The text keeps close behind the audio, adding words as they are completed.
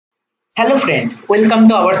Hello friends, welcome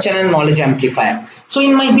to our channel Knowledge Amplifier. So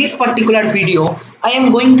in this particular video, I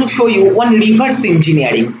am going to show you one reverse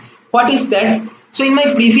engineering. What is that? So in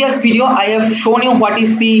my previous video, I have shown you what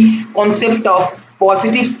is the concept of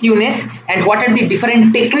positive skewness and what are the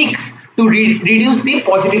different techniques to reduce the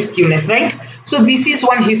positive skewness, right? So this is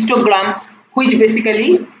one histogram which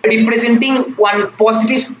basically representing one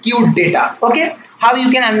positive skewed data. Okay, how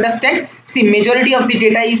you can understand? See, majority of the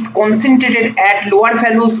data is concentrated at lower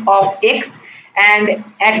values of x, and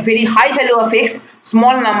at very high value of x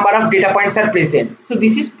small number of data points are present. So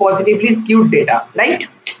this is positively skewed data, right?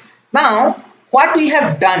 Now what we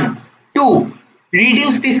have done to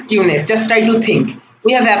reduce the skewness, just try to think.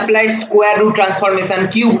 We have applied square root transformation,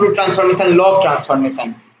 cube root transformation, log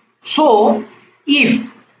transformation. So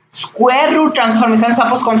if square root transformation,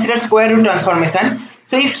 suppose consider square root transformation.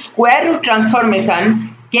 So if square root transformation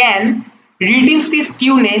can reduce the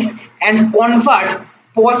skewness and convert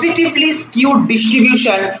positively skewed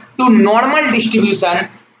distribution to normal distribution,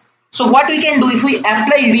 so what we can do if we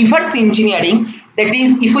apply reverse engineering, that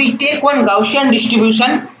is if we take one Gaussian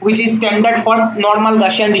distribution which is standard for normal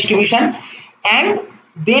Gaussian distribution, and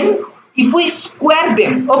then if we square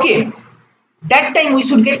them, okay, that time we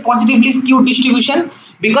should get positively skewed distribution,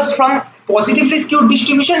 because from positively skewed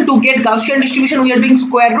distribution to get Gaussian distribution we are doing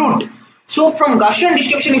square root. So from Gaussian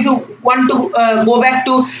distribution, if you want to go back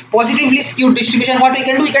to positively skewed distribution, what we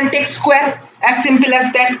can do, we can take square, as simple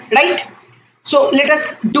as that, right? So let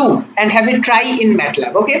us do and have a try in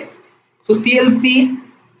Matlab. Okay, so CLC,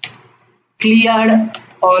 clear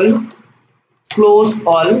all, close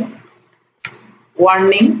all,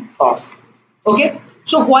 warning off. Okay,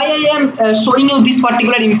 so why I am showing you this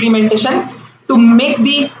particular implementation, to make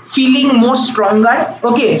the feeling more stronger,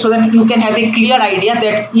 okay, so that you can have a clear idea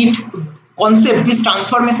that this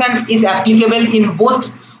transformation is applicable in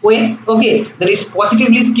both way. Okay, that is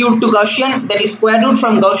positively skewed to Gaussian, that is square root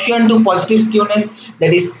from Gaussian to positive skewness,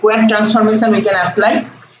 that is square transformation we can apply,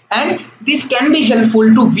 and this can be helpful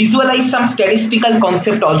to visualize some statistical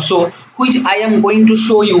concept also, which I am going to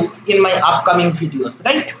show you in my upcoming videos,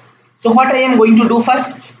 right? So what I am going to do,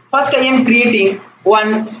 first I am creating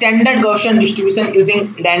one standard Gaussian distribution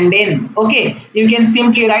using randn. Okay, you can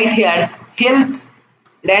simply write here help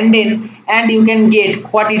randn, and you can get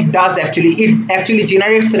what it does. Actually, it actually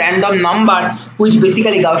generates random number which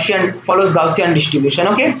basically follows Gaussian distribution.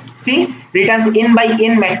 Okay, see, returns n by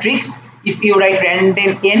n matrix if you write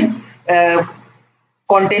randn n,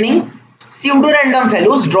 containing pseudo random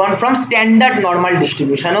values drawn from standard normal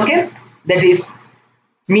distribution. Okay, that is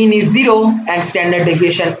mean is 0 and standard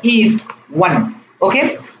deviation is 1.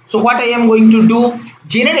 Okay, so what I am going to do,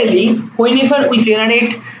 generally whenever we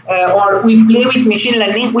generate or we play with machine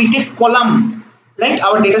learning, we take column, right?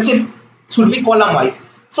 Our data set should be column wise,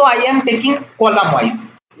 so I am taking column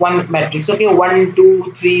wise one matrix. Okay, 1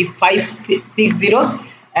 2 3 5 6 zeros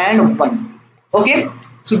and 1. Okay,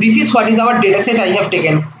 so this is what is our data set I have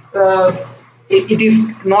taken. It is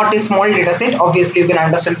not a small data set, obviously you can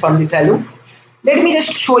understand from the value. Let me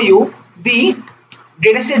just show you the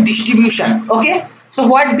dataset distribution. Okay, so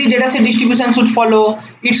what the dataset distribution should follow,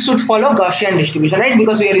 it should follow Gaussian distribution, right?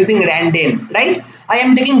 Because we are using randn, right? I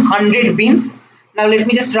am taking 100 bins. Now let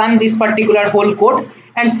me just run this particular whole code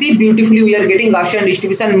and see, beautifully we are getting Gaussian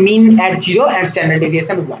distribution, mean at 0 and standard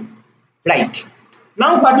deviation 1. Right,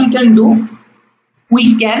 now what we can do,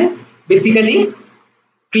 we can basically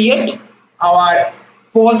create our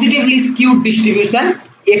positively skewed distribution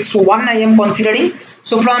x1 I am considering.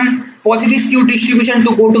 So from positive skewed distribution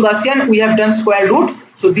to go to Gaussian, we have done square root,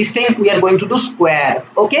 so this time we are going to do square.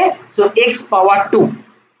 Okay, so x power 2,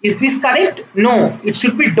 is this correct? No, it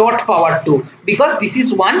should be dot power 2, because this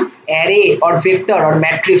is one array or vector or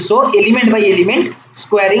matrix, so element by element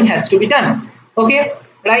squaring has to be done. Okay,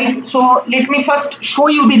 right, so let me first show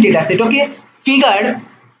you the data set. Okay, figure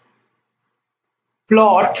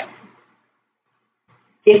plot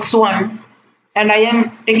x1, and I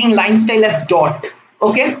am taking line style as dot.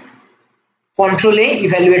 Okay, Control A,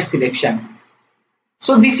 evaluate selection.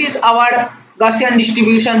 So this is our Gaussian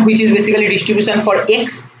distribution, which is basically distribution for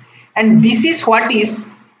x, and this is what is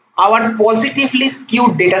our positively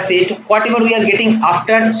skewed data set, whatever we are getting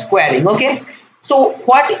after squaring. Okay, so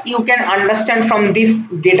what you can understand from this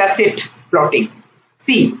data set plotting,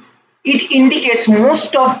 see, it indicates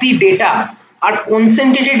most of the data are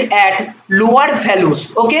concentrated at lower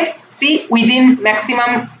values. Okay, see, within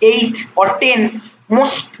maximum 8 or 10,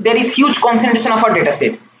 there is huge concentration of our data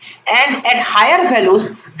set, and at higher values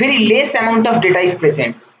very less amount of data is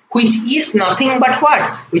present, which is nothing but what,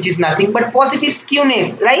 which is nothing but positive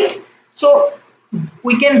skewness, right? So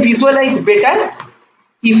we can visualize better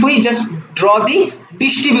if we just draw the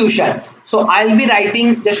distribution. So I'll be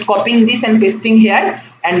writing, just copying this and pasting here,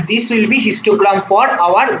 and this will be histogram for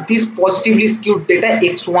our this positively skewed data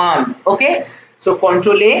x1. Okay, so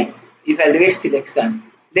Control A, evaluate selection.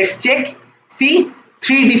 Let's check. See,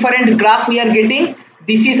 3 different graph we are getting.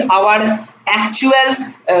 This is our actual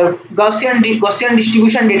Gaussian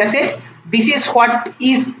distribution dataset. This is what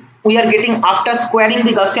is we are getting after squaring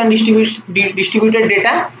the Gaussian distributed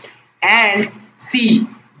data. And see,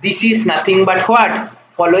 this is nothing but what?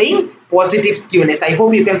 Following positive skewness. I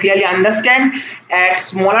hope you can clearly understand. At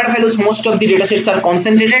smaller values, most of the datasets are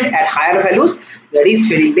concentrated. At higher values, there is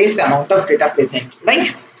very less amount of data present,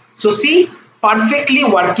 right? So see, perfectly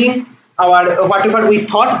working our whatever we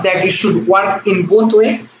thought that it should work in both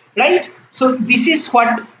way, right? So this is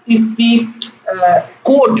what is the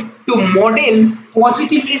code to model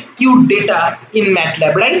positively skewed data in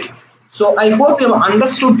Matlab, right? So I hope you have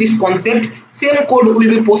understood this concept. Same code will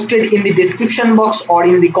be posted in the description box or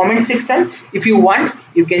in the comment section. If you want,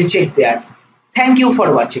 you can check there. Thank you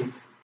for watching.